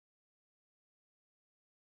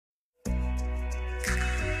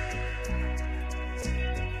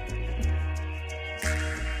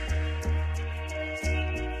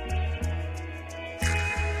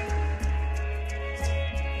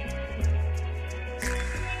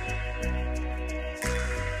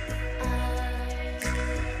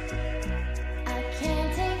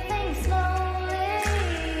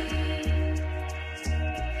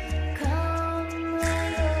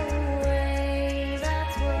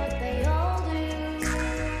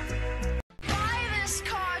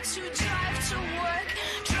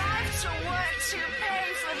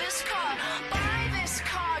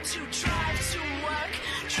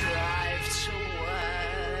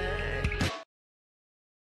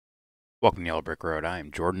Welcome to Yellow Brick Road. I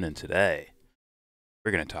am Jordan, and today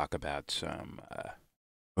we're going to talk about some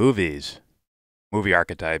movies, movie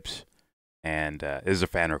archetypes, and this is a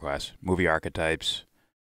fan request. Movie archetypes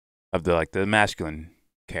of the masculine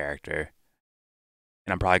character,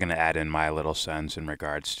 and I'm probably going to add in my little sense in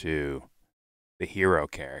regards to the hero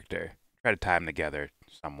character. Try to tie them together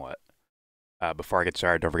somewhat. Before I get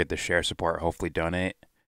started, don't forget to share, support, hopefully donate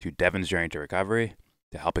to Devon's Journey to Recovery,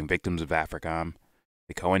 to helping victims of Africom,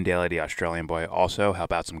 the Cohen Daly, the Australian boy. Also,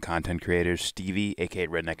 help out some content creators, Stevie, aka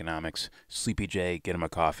Written Economics, Sleepy J, get him a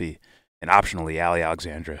coffee, and optionally, Ali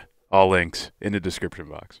Alexandra. All links in the description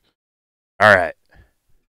box. All right.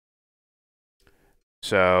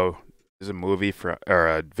 So, this is a movie or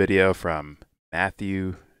a video from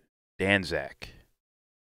Matthew Danczak.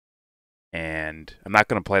 And I'm not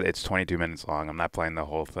going to play it. It's 22 minutes long. I'm not playing the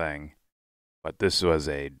whole thing. But this was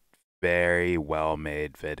a very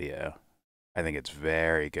well-made video. I think it's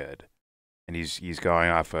very good. And he's going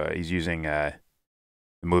off, he's using the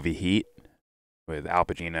movie Heat with Al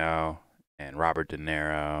Pacino and Robert De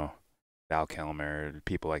Niro, Val Kilmer,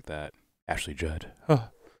 people like that. Ashley Judd.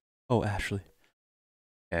 Oh, Ashley.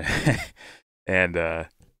 And the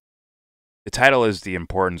title is The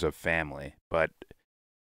Importance of Family. But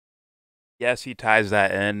yes, he ties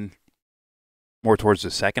that in more towards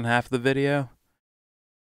the second half of the video.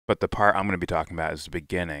 But the part I'm going to be talking about is the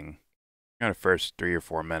beginning. The first 3 or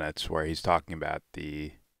 4 minutes where he's talking about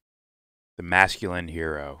the masculine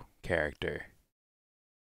hero character.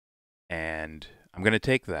 And I'm going to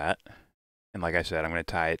take that, and like I said, I'm going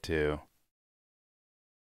to tie it to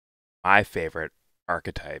my favorite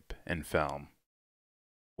archetype in film,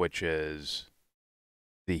 which is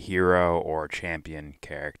the hero or champion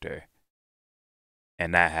character.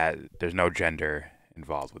 And there's no gender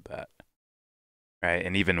involved with that. Right?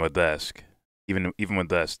 And even with this,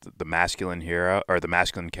 the masculine hero or the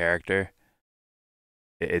masculine character,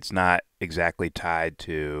 it's not exactly tied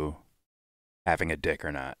to having a dick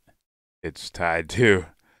or not. It's tied to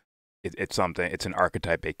it's something. It's an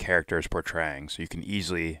archetype a character is portraying. So you can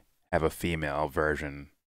easily have a female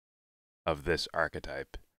version of this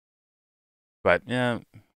archetype. But yeah,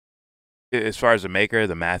 as far as the maker,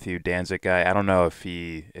 the Matthew Danczak guy, I don't know if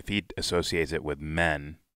he associates it with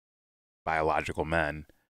men, biological men,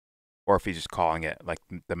 or if he's just calling it like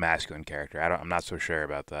the masculine character. I'm not so sure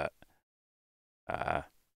about that.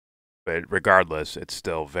 But regardless, it's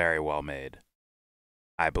still very well made,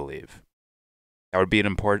 I believe. That would be an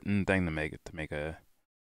important thing to make a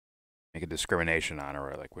discrimination on,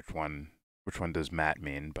 or like which one does Matt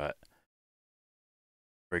mean. But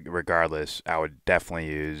regardless, I would definitely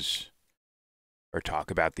use or talk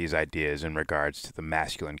about these ideas in regards to the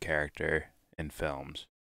masculine character in films,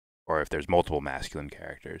 or if there's multiple masculine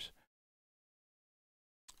characters.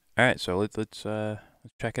 All right, so let's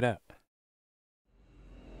check it out.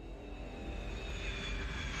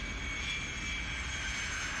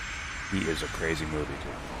 Heat is a crazy movie too.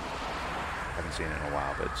 I haven't seen it in a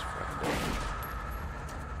while, but it's fucking dope.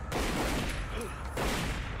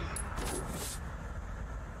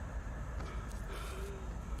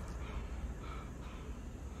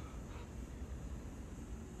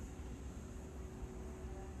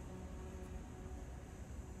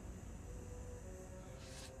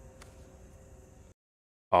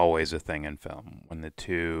 Always a thing in film when the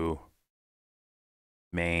two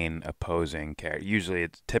main opposing characters,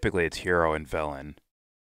 typically it's hero and villain,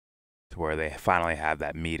 to where they finally have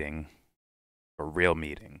that meeting, a real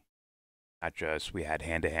meeting, not just we had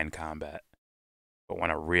hand-to-hand combat, but when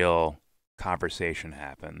a real conversation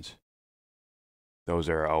happens. Those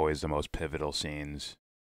are always the most pivotal scenes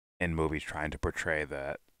in movies, trying to portray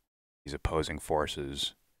that these opposing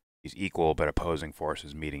forces, these equal but opposing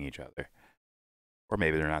forces meeting each other. Or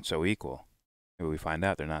maybe they're not so equal. Maybe we find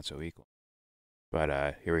out they're not so equal.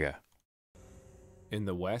 But here we go. In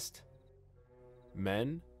the West,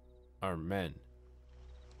 men are men.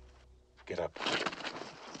 Get up.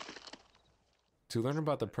 To learn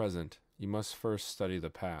about the present, you must first study the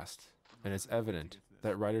past, and it's evident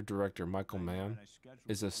that writer-director Michael Mann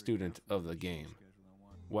is a student of the game.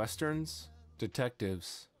 Westerns,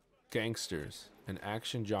 detectives, gangsters, and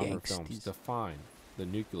action genre films define the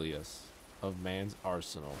nucleus of man's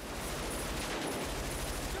arsenal.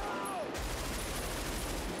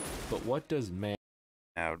 But what does man...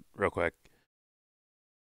 Now, real quick,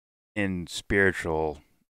 in spiritual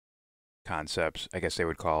concepts, I guess they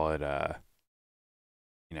would call it,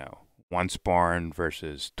 once born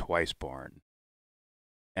versus twice born.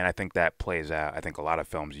 And I think that plays out. I think a lot of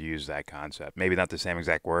films use that concept. Maybe not the same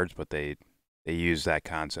exact words, but they use that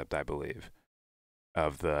concept, I believe,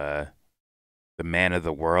 of the man of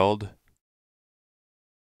the world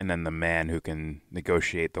and then the man who can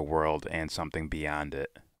negotiate the world and something beyond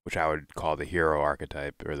it, which I would call the hero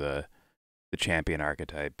archetype or the champion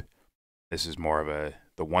archetype. This is more of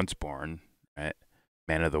the once born, right?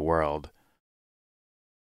 Man of the world.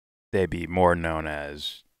 They'd be more known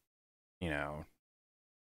as,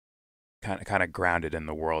 kind of grounded in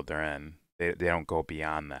the world they're in. They don't go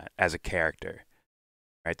beyond that as a character,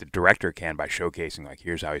 right? The director can by showcasing like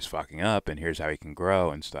here's how he's fucking up and here's how he can grow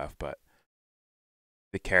and stuff, but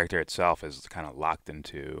the character itself is kind of locked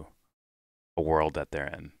into a world that they're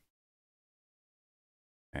in.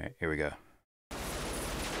 All right, here we go.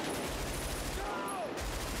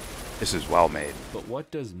 This is well made. But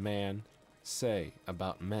what does man say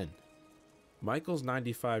about men? Michael's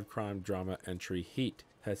 95 crime drama entry Heat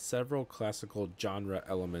has several classical genre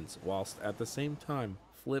elements whilst at the same time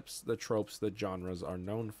flips the tropes the genres are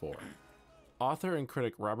known for. Author and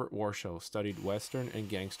critic Robert Warshaw studied Western and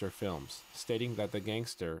gangster films, stating that the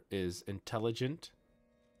gangster is intelligent,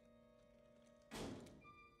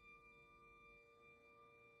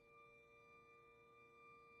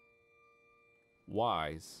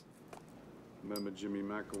 wise, Remember Jimmy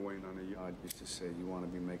McElwain on the yard used to say, you want to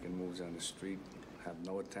be making moves on the street, have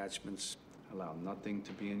no attachments, allow nothing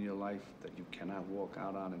to be in your life that you cannot walk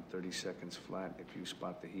out on in 30 seconds flat if you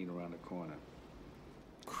spot the heat around the corner.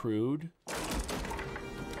 crude,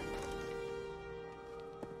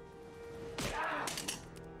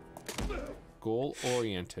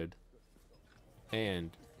 goal-oriented,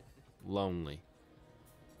 and lonely.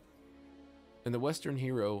 And the Western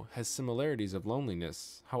hero has similarities of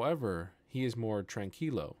loneliness. However, he is more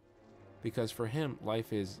tranquilo, because for him,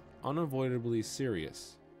 life is unavoidably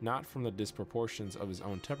serious, not from the disproportions of his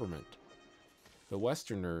own temperament. The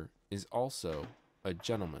Westerner is also a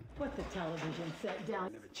gentleman. Put the television set down. I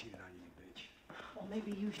never cheated on you, bitch. Well,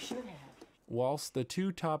 maybe you should have. Whilst the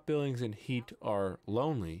two top billings in Heat are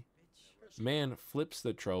lonely, man flips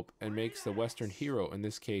the trope and makes the Western hero, in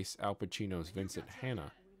this case Al Pacino's Vincent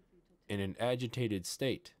Hanna, in an agitated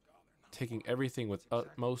state, taking everything with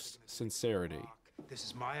utmost sincerity. This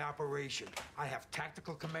is my operation. I have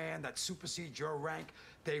tactical command that supersedes your rank.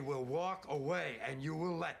 They will walk away, and you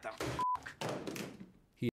will let them.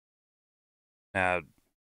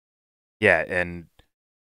 Yeah, and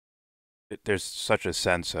there's such a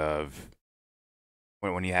sense of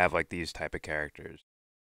when you have like these type of characters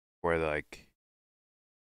where they're like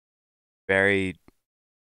very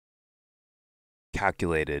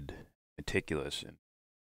calculated, meticulous,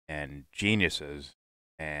 and geniuses,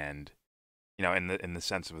 and in the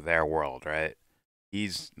sense of their world, right?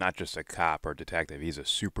 He's not just a cop or detective; he's a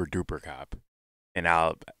super duper cop. And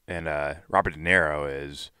Robert De Niro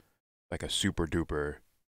is like a super duper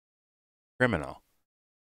criminal,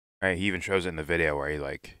 right? He even shows it in the video where he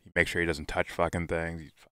makes sure he doesn't touch fucking things,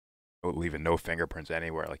 he's leaving no fingerprints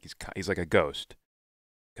anywhere. Like he's like a ghost,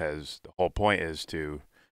 because the whole point is to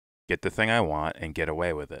get the thing I want and get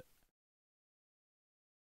away with it.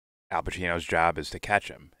 Al Pacino's job is to catch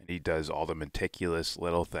him, and he does all the meticulous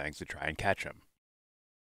little things to try and catch him.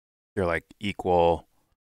 They're like equal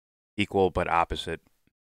but opposite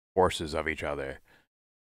forces of each other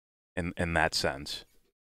in that sense.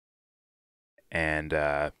 And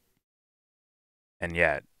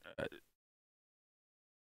yet,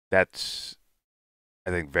 that's,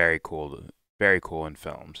 I think, very cool in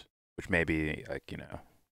films, which may be like,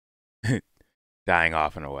 dying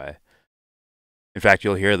off in a way. In fact,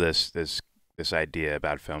 you'll hear this idea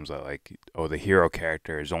about films that like, oh, the hero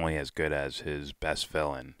character is only as good as his best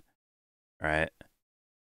villain, right?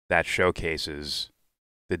 That showcases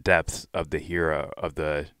the depth of the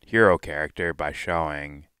hero character by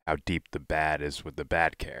showing how deep the bad is with the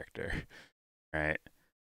bad character, right?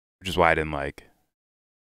 Which is why I didn't like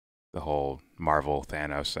the whole Marvel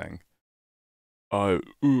Thanos thing. I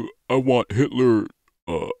want Hitler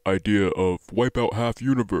idea of wipe out half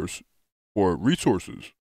universe for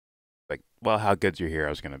resources. Like, well, how good's your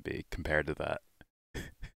hero's gonna be compared to that?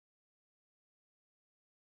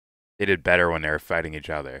 They did better when they were fighting each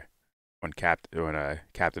other. When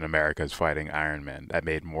Captain America is fighting Iron Man, that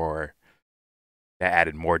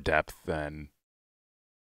added more depth than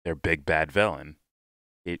their big bad villain,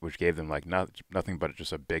 which gave them like nothing but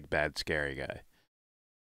just a big bad scary guy.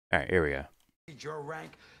 All right, here we go. Your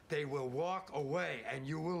rank, they will walk away, and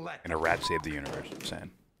you will let them. And a rat saved the universe, I'm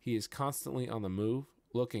saying. He is constantly on the move,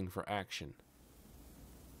 looking for action.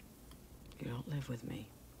 You don't live with me.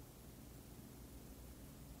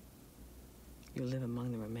 You live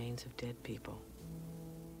among the remains of dead people.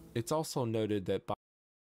 It's also noted that I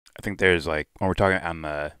think there's like, when we're talking on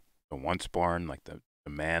the once born, like the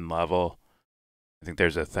man level, I think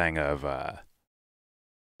there's a thing of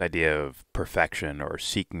idea of perfection or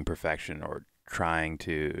seeking perfection or trying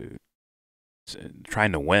to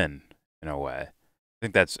win in a way. I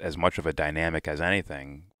think that's as much of a dynamic as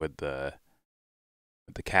anything with the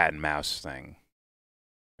cat and mouse thing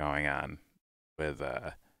going on with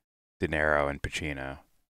De Niro and Pacino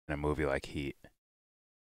in a movie like Heat.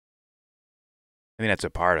 I think that's a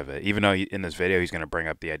part of it. Even though in this video he's going to bring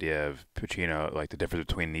up the idea of Pacino, like the difference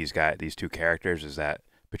between these two characters is that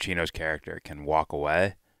Pacino's character can walk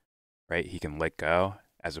away, right? He can let go,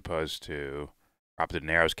 as opposed to Robert De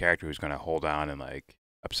Niro's character who's going to hold on and like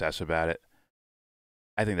obsess about it.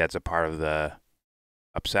 I think that's a part of the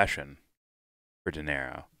obsession for De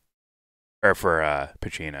Niro, or for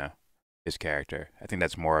Pacino, his character. I think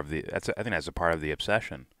that's more of the I think that's a part of the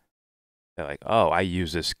obsession. That like, oh, I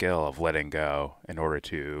use this skill of letting go in order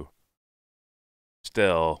to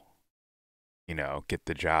still, get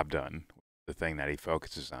the job done. The thing that he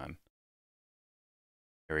focuses on.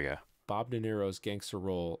 Here we go. Bob De Niro's gangster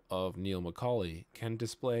role of Neil McCauley can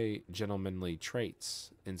display gentlemanly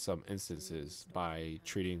traits in some instances by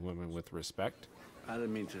treating women with respect. I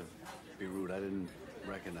didn't mean to be rude. I didn't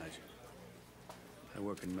recognize you. I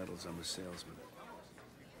work in metals. I'm a salesman.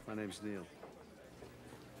 My name's Neil.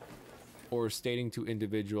 Or stating to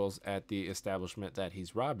individuals at the establishment that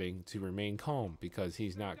he's robbing to remain calm because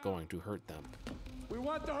he's not going to hurt them. We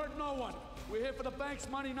want to hurt no one. We're here for the bank's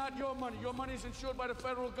money, not your money. Your money's insured by the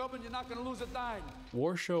federal government. You're not going to lose a dime.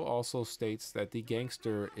 Warshow also states that the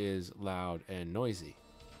gangster is loud and noisy.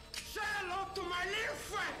 Say hello to my little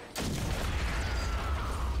friend.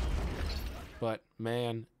 But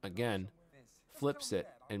man, again, flips it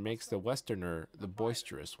and makes the Westerner the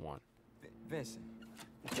boisterous one. Vincent.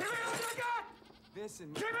 Give me all you got!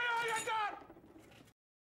 Vincent. Give me all you got!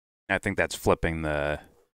 I think that's flipping the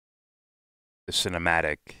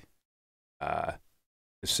cinematic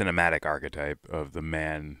archetype of the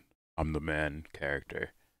man, I'm the man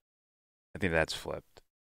character. I think that's flipped.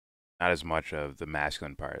 Not as much of the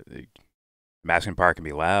masculine part. The masculine part can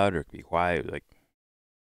be loud or it can be quiet, like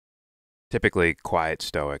typically quiet,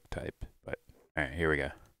 stoic type. But all right, here we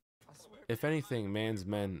go. If anything, man's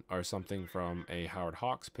men are something from a Howard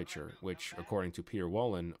Hawks picture, which, according to Peter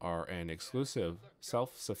Wolin, are an exclusive,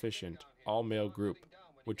 self-sufficient, all-male group,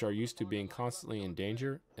 which are used to being constantly in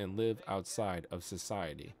danger and live outside of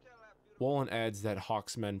society. Wolin adds that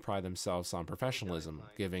Hawks men pride themselves on professionalism,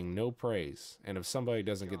 giving no praise, and if somebody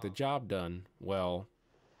doesn't get the job done, well...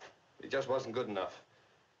 He just wasn't good enough.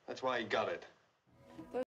 That's why he got it.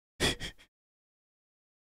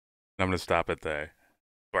 I'm going to stop it there.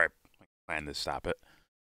 Or I plan to stop it.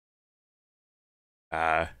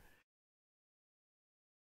 That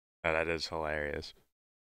is hilarious.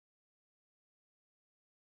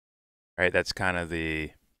 Right, that's kind of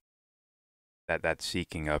the that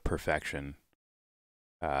seeking of perfection,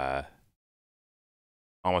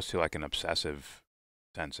 almost to like an obsessive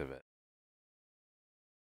sense of it,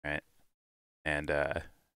 right? And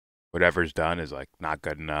whatever's done is like not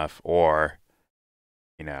good enough, or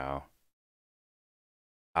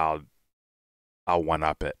I'll one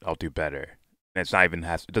up it, I'll do better. And it's not even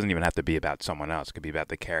it doesn't even have to be about someone else. It could be about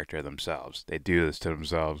the character themselves. They do this to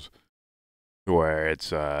themselves, where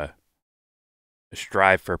it's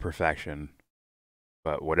strive for perfection,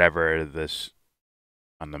 but whatever this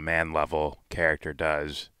on the man level character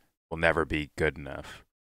does will never be good enough.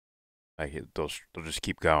 Like they'll just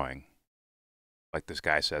keep going, like this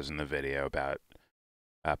guy says in the video about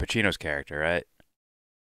Pacino's character, right?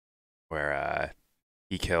 Where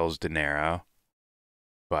he kills De Niro,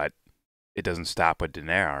 but it doesn't stop with De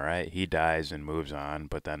Niro, right? He dies and moves on,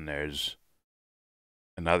 but then there's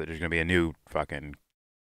gonna be a new fucking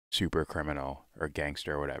super criminal or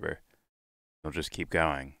gangster or whatever. They'll just keep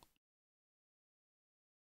going.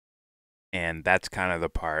 And that's kind of the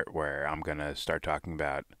part where I'm going to start talking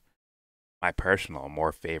about my personal,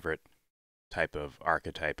 more favorite type of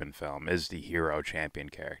archetype in film is the hero champion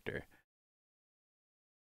character.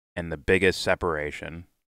 And the biggest separation,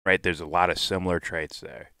 right, there's a lot of similar traits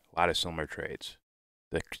there. A lot of similar traits.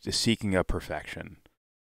 The seeking of perfection.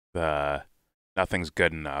 The nothing's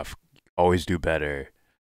good enough. Always do better.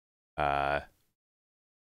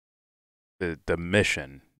 The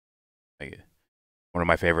mission, like one of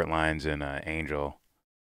my favorite lines in Angel,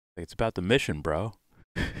 like, it's about the mission, bro.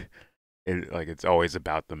 It's always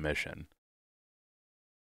about the mission.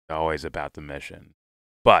 It's always about the mission.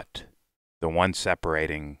 But the one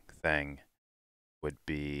separating thing would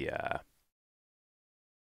be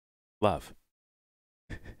love.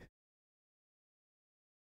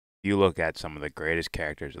 You look at some of the greatest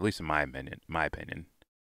characters, at least in my opinion,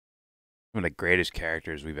 some of the greatest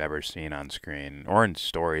characters we've ever seen on screen or in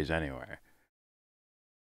stories anywhere.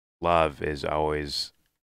 love is always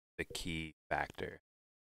the key factor.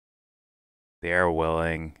 They are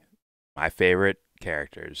willing. My favorite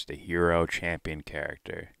characters, the hero champion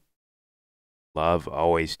character. Love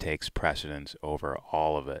always takes precedence over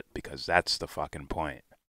all of it because that's the fucking point.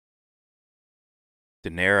 De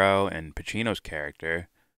Niro and Pacino's character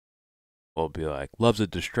will be like, love's a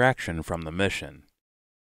distraction from the mission.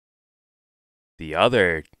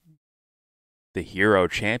 The hero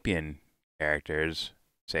champion characters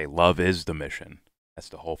say love is the mission. That's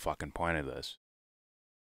the whole fucking point of this.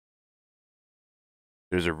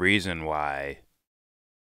 There's a reason why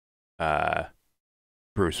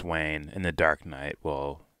Bruce Wayne in The Dark Knight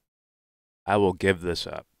I will give this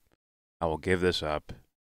up. I will give this up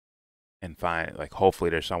and find, like, hopefully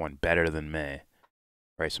there's someone better than me.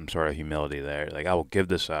 Right, some sort of humility there. Like, I will give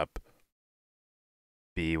this up,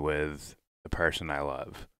 be with the person I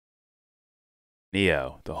love.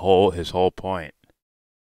 Neo, his whole point,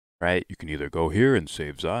 right? You can either go here and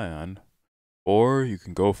save Zion, or you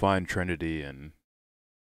can go find Trinity, and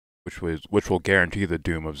which will guarantee the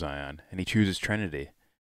doom of Zion. And he chooses Trinity.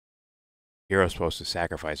 Hero's supposed to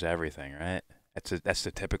sacrifice everything, right? That's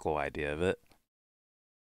the typical idea of it.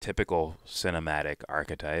 Typical cinematic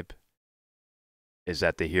archetype is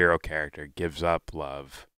that the hero character gives up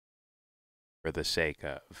love for the sake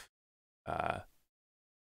of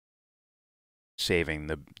saving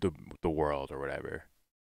the world or whatever.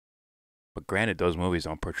 But granted, those movies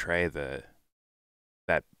don't portray the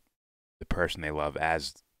person they love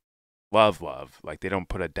as love. Like, they don't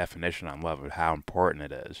put a definition on love of how important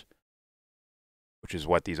it is, which is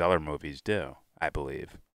what these other movies do, I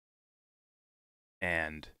believe.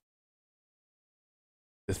 And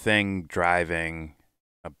the thing driving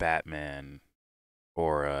a Batman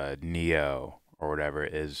or a Neo or whatever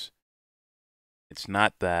is, it's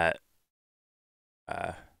not that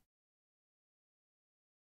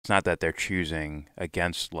they're choosing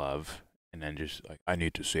against love and then just like, I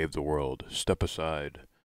need to save the world, step aside,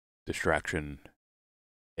 distraction.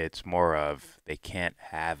 It's more of they can't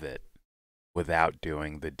have it without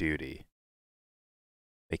doing the duty.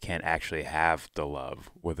 They can't actually have the love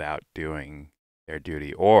without doing their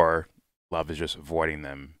duty, or love is just avoiding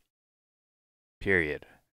them, period,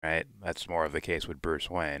 right? That's more of the case with Bruce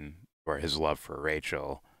Wayne, or his love for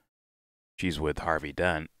Rachel. She's with Harvey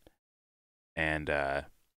Dent, and,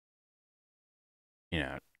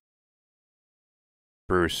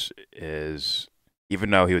 Bruce is, even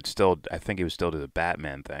though I think he would still do the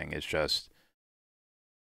Batman thing, it's just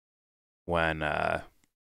when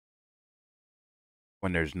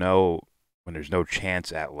there's no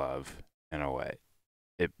chance at love, in a way,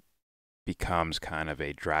 it becomes kind of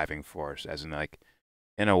a driving force, as in, like,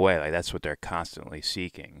 in a way, like, that's what they're constantly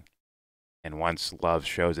seeking. And once love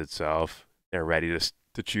shows itself, they're ready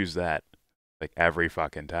to choose that, like, every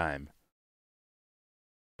fucking time.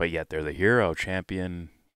 But yet they're the hero, champion,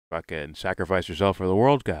 fucking sacrifice yourself for the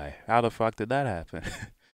world guy. How the fuck did that happen?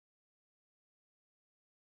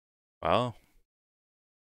 Well,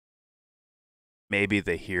 maybe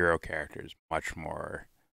the hero character is much more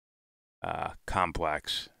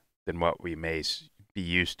complex than what we may be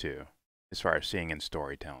used to as far as seeing in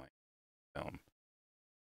storytelling. Film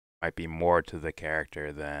might be more to the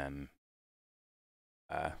character than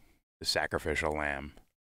the sacrificial lamb,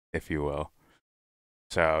 if you will.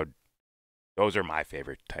 So those are my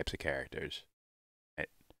favorite types of characters.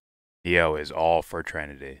 Neo is all for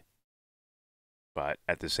Trinity, but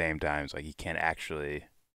at the same time, it's like he can't actually.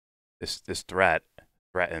 This threat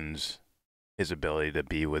threatens his ability to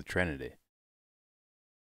be with Trinity.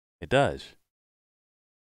 It does.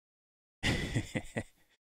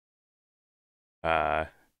 So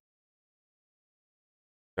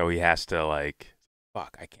he has to, like,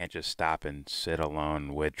 fuck, I can't just stop and sit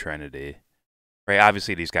alone with Trinity. Right?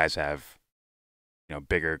 Obviously, these guys have,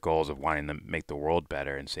 bigger goals of wanting to make the world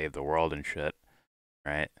better and save the world and shit.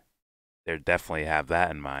 Right? They definitely have that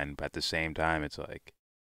in mind, but at the same time, it's like,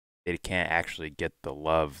 they can't actually get the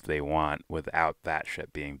love they want without that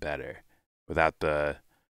shit being better. Without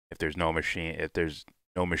if there's no machines, there's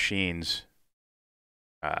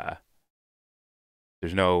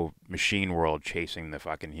no machine world chasing the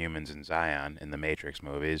fucking humans in Zion in the Matrix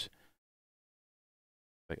movies.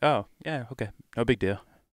 Like, oh, yeah, okay, no big deal.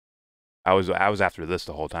 I was after this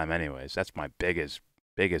the whole time anyways. That's my biggest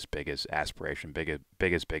aspiration,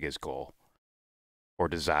 biggest goal or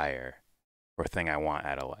desire or thing I want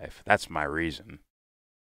out of life. That's my reason.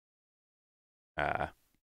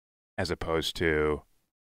 As opposed to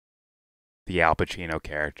the Al Pacino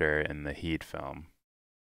character in the Heat film,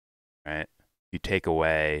 right? You take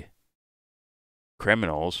away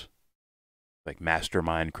criminals, like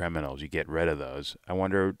mastermind criminals, you get rid of those. I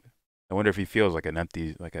wonder I wonder if he feels like an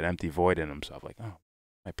empty void in himself. Like, oh,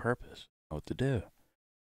 my purpose, I know what to do.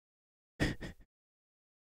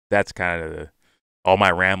 That's kind of all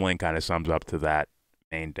my rambling kind of sums up to that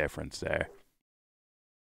main difference there.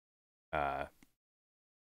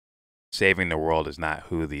 Saving the world is not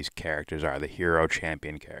who these characters are, the hero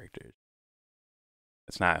champion characters.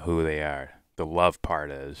 That's not who they are. The love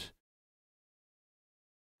part is.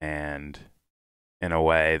 And in a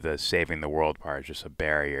way, the saving the world part is just a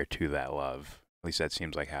barrier to that love. At least that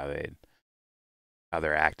seems like how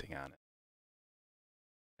they're acting on it.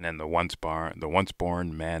 And then the once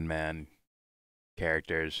born man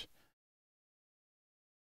characters,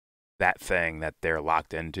 that thing that they're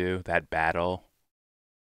locked into, that battle,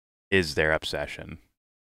 is their obsession.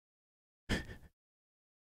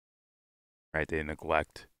 Right? They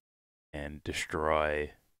neglect and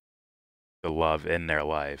destroy the love in their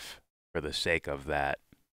life for the sake of that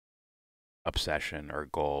obsession or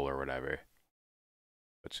goal or whatever.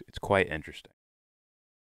 It's quite interesting.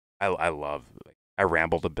 I love, like, I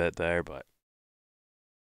rambled a bit there, but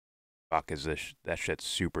fuck, is that shit's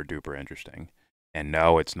super duper interesting. And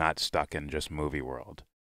no, it's not stuck in just movie world.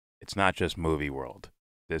 It's not just movie world.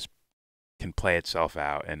 This can play itself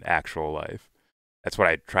out in actual life. That's what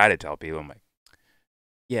I try to tell people. I'm like,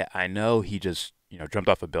 yeah, I know he just, jumped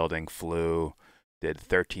off a building, flew, did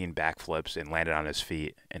 13 backflips and landed on his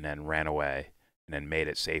feet and then ran away and then made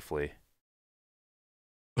it safely.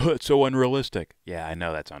 It's so unrealistic. Yeah, I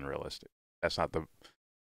know that's unrealistic. That's not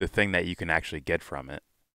the thing that you can actually get from it.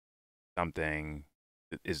 Something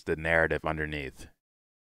is the narrative underneath.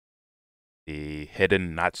 The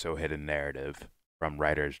hidden, not so hidden narrative from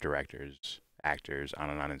writers, directors, actors, on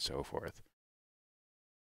and so forth.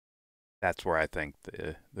 That's where I think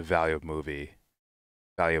the value of movies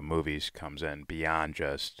comes in, beyond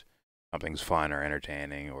just something's fun or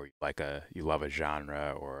entertaining, or you love a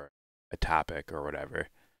genre or a topic or whatever.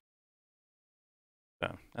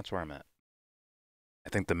 So that's where I'm at. I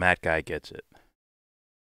think the Matt guy gets it.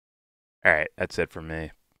 All right, that's it for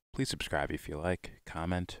me. Please subscribe if you like.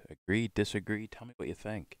 Comment, agree, disagree. Tell me what you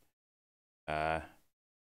think. I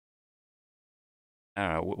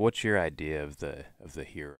don't know. What's your idea of the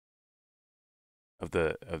hero?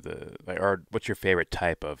 Or what's your favorite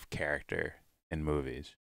type of character in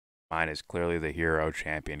movies? Mine is clearly the hero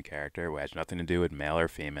champion character, which has nothing to do with male or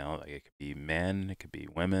female. Like, it could be men, it could be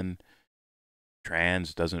women,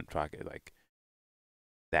 trans. Doesn't talk, like,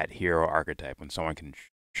 that hero archetype. When someone can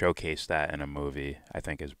showcase that in a movie, I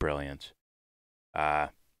think is brilliant. So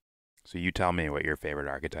you tell me what your favorite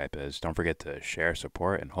archetype is. Don't forget to share,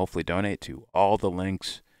 support, and hopefully donate to all the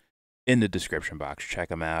links in the description box. Check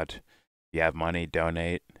them out. If you have money,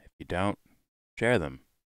 donate. If you don't, share them.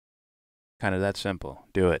 Kind of that simple.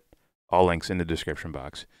 Do it. All links in the description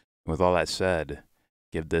box. And with all that said,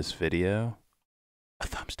 give this video a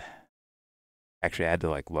thumbs down. Actually, I had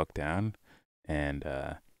to look down and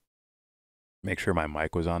make sure my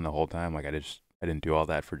mic was on the whole time. I didn't do all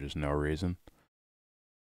that for just no reason.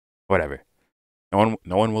 Whatever. No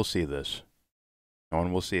one will see this. No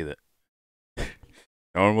one will see that.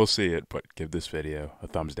 No one will see it, but give this video a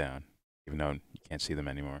thumbs down, even though you can't see them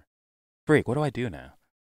anymore. Freak, what do I do now?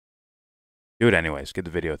 Do it anyways. Give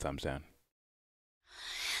the video a thumbs down.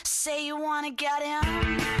 Say you wanna get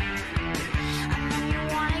in.